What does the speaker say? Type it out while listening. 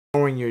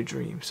ignoring your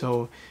dream.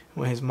 So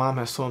when his mom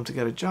has told him to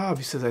get a job,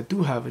 he says, I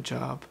do have a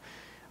job,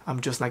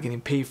 I'm just not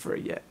getting paid for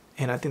it yet.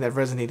 And I think that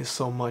resonated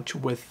so much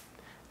with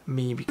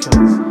me because,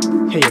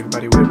 hey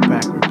everybody, we're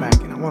back,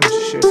 and I wanted to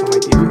share some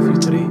ideas with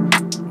you today,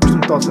 or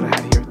some thoughts that I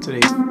had here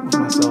today with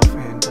myself,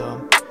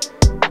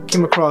 and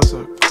came across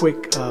a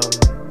quick,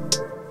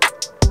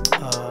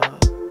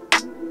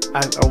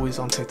 as always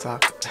on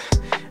TikTok,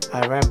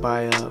 I ran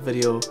by a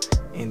video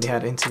and they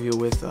had an interview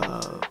with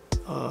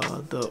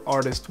the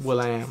artist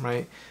will.i.am,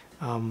 right?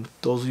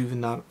 Those of you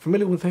not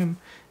familiar with him,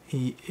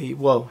 he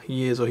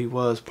is, or he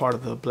was part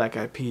of the Black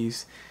Eyed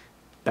Peas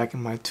back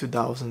in my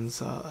 2000s.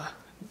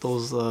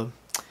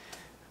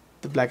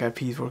 The Black Eyed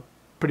Peas were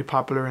pretty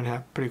popular and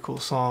have pretty cool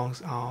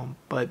songs.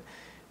 But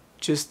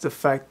just the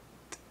fact,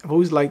 I've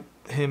always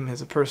liked him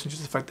as a person.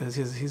 Just the fact that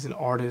he's an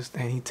artist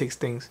and he takes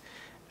things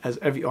as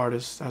every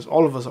artist, as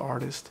all of us are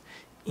artists,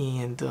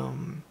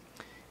 and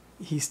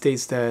he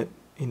states that,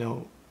 you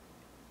know,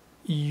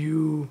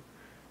 your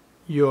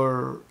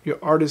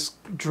artist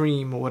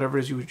dream, or whatever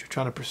it is you're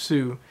trying to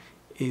pursue,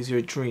 is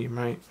your dream,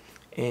 right?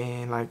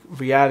 And like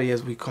reality,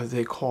 as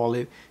they call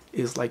it,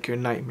 is like your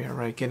nightmare,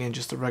 right? Getting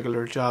just a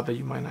regular job that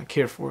you might not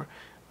care for,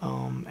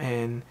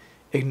 and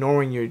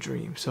ignoring your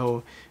dream.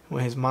 So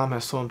when his mom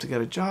has told him to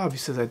get a job, he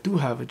says, I do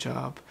have a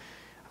job,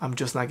 I'm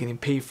just not getting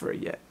paid for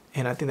it yet.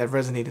 And I think that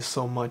resonated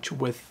so much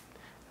with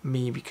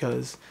me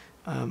because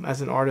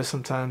as an artist,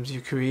 sometimes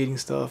you're creating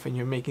stuff and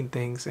you're making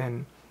things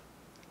and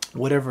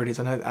whatever it is.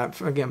 And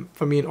again,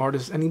 for me, an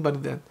artist,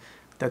 anybody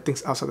that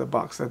thinks outside the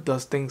box, that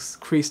does things,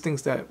 creates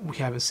things that we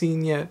haven't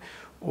seen yet,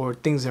 or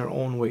things their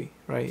own way,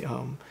 right?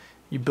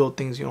 You build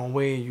things your own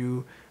way,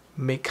 you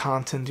make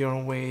content your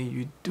own way,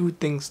 you do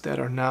things that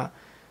are not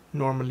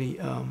normally,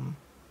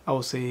 I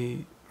would say,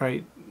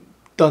 right,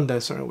 done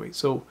that certain way.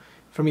 So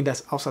for me,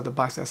 that's outside the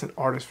box. That's an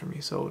artist for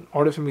me. So an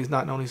artist for me is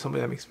not only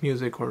somebody that makes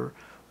music or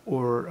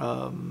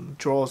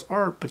draws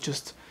art, but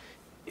just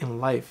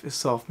in life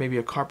itself. Maybe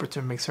a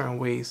carpenter makes certain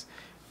ways,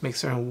 makes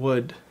certain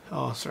wood,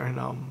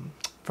 certain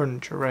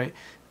furniture, right?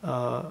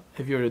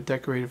 If you're a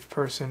decorative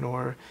person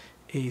or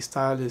a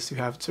stylist, you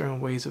have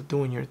certain ways of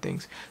doing your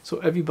things. So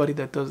everybody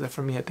that does that,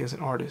 for me, I think is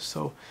an artist.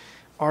 So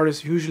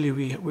artists, usually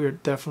we're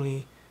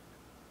definitely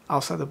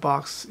outside the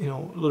box, you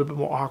know, a little bit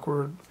more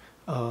awkward,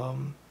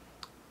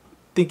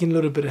 thinking a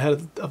little bit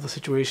ahead of the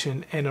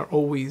situation, and are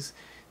always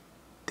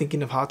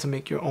thinking of how to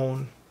make your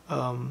own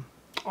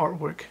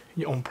artwork,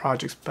 your own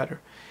projects better.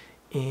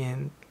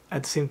 And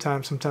at the same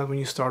time, sometimes when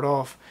you start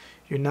off,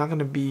 you're not going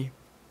to be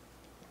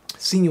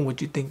seeing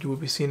what you think you will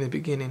be seeing in the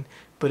beginning,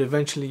 but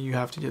eventually you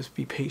have to just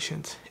be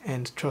patient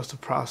and trust the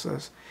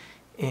process.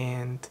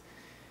 And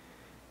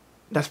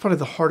that's probably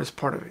the hardest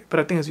part of it. But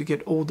I think as you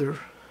get older,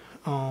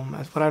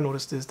 as what I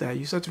noticed is that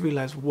you start to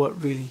realize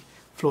what really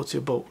floats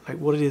your boat, like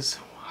what it is,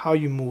 how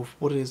you move,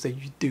 what it is that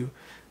you do.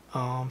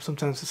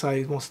 Sometimes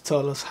society wants to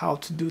tell us how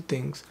to do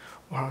things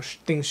or how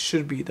things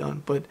should be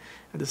done, but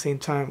at the same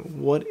time,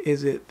 what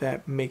is it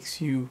that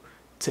makes you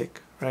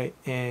tick, right?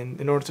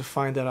 And in order to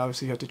find that,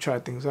 obviously you have to try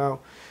things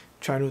out,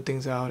 try new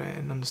things out,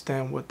 and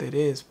understand what that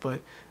is.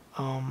 But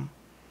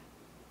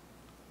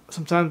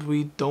sometimes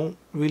we don't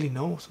really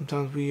know.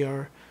 Sometimes we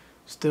are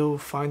still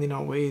finding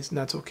our ways, and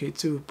that's okay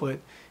too. But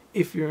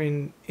if you're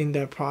in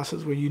that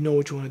process where you know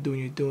what you want to do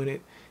and you're doing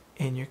it,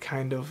 and you're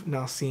kind of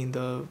not seeing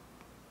the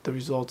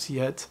results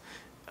yet,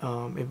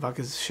 if I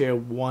could share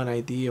one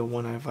idea,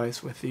 one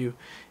advice with you,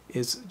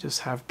 is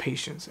just have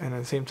patience. And at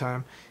the same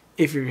time,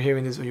 if you're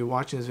hearing this or you're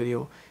watching this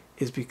video,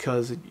 is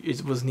because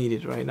it was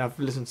needed, right? And I've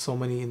listened to so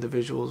many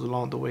individuals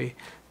along the way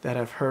that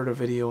have heard a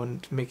video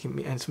and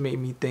it's made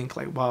me think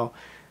like, wow,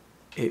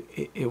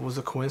 it was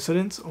a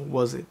coincidence, or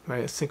was it,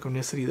 right, a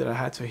synchronicity that I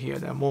had to hear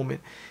at that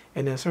moment?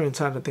 And then certain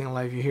times I think in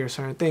life you hear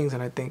certain things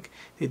and I think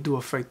they do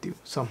affect you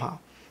somehow.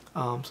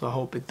 So I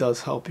hope it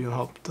does help you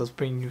and does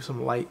bring you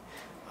some light.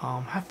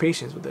 Have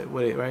patience with it,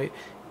 right?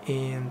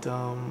 And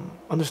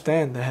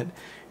understand that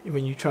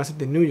when you try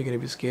something new, you're going to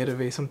be scared of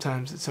it.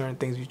 Sometimes certain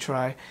things you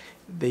try,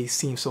 they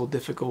seem so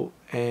difficult,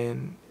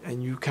 and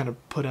you kind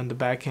of put on the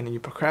back end and you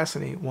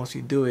procrastinate. Once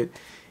you do it,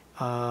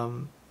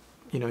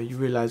 you know, you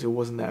realize it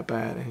wasn't that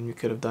bad and you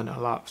could have done it a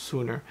lot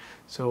sooner.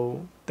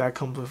 So that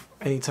comes with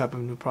any type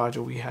of new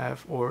project we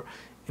have, or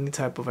any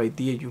type of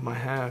idea you might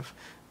have.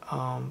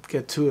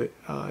 Get to it.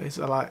 It's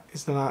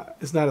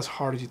not as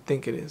hard as you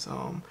think it is.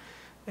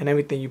 And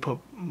everything you put,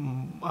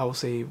 I would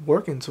say,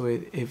 work into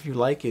it. If you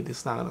like it,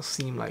 it's not gonna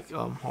seem like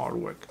hard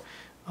work.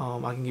 I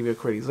can give you a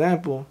great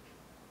example.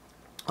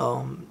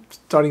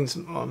 Starting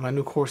my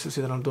new courses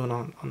here that I'm doing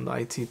on the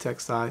IT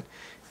tech side,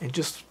 and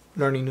just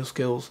learning new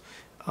skills.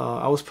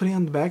 I was putting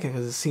on the back end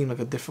because it seemed like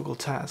a difficult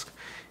task.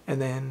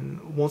 And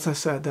then once I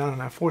sat down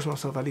and I forced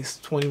myself at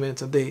least 20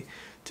 minutes a day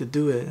to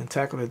do it and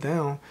tackle it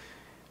down,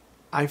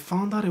 I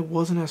found out it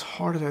wasn't as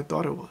hard as I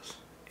thought it was.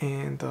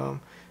 And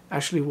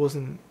actually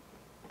wasn't.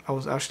 I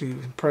was actually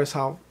impressed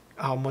how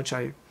much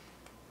I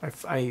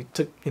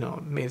took, you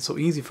know, made it so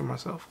easy for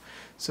myself.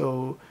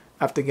 So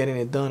after getting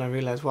it done, I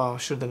realized, wow, I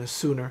should have done it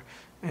sooner,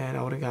 and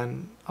I would have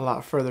gotten a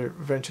lot further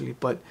eventually.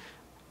 But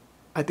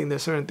I think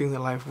there's certain things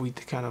in life we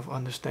kind of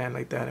understand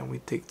like that, and we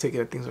take it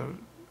that things are,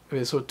 if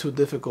it's so too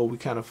difficult, we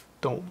kind of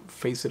don't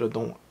face it or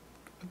don't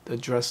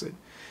address it.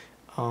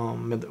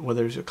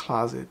 Whether it's your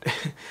closet,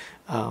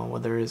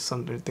 whether it's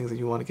some things that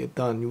you want to get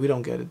done, we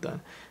don't get it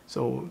done.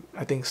 So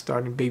I think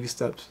starting baby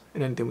steps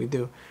in anything we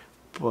do,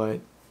 but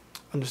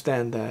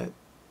understand that,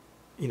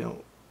 you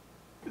know,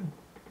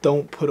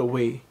 don't put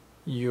away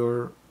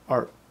your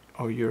art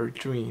or your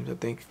dreams. I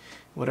think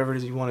whatever it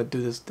is you want to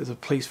do, there's a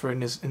place for it in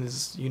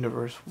this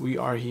universe. We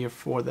are here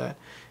for that.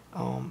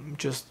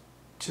 Just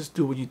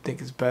do what you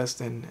think is best,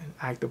 and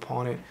act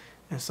upon it.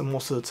 And so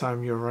most of the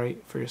time you're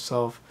right for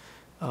yourself.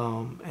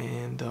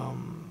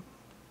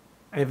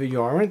 If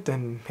you aren't,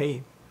 then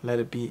hey, let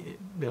it be.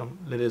 You know,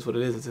 it is what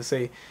it is. As I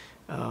say,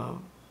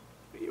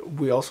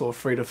 we're also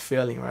afraid of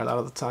failing, right? A lot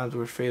of the times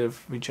we're afraid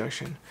of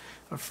rejection,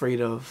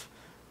 afraid of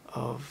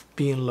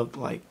being looked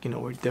like, you know,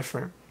 we're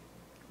different.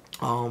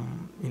 You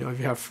know, if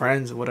you have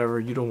friends or whatever,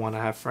 you don't want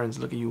to have friends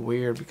look at you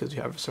weird because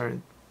you have a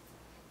certain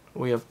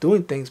way of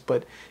doing things.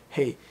 But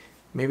hey,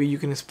 maybe you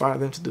can inspire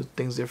them to do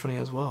things differently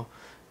as well.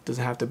 It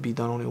doesn't have to be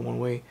done only one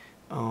way.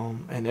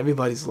 And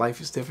everybody's life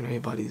is different.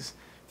 Everybody's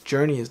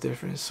journey is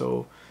different.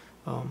 So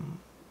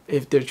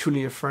if they're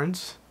truly your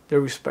friends, they'll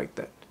respect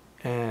that.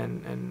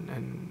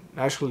 And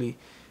actually,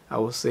 I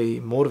would say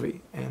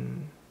motivate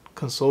and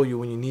console you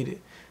when you need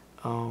it.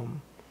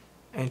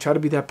 And try to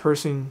be that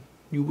person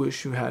you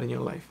wish you had in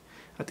your life.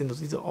 I think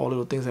these are all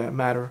little things that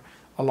matter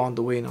along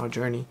the way in our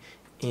journey.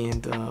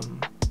 And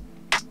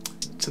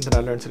something I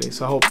learned today.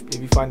 So I hope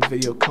if you find the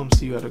video comes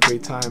to you at a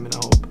great time, and I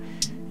hope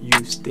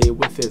you stay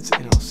with it,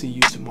 and I'll see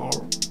you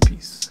tomorrow.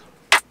 Peace.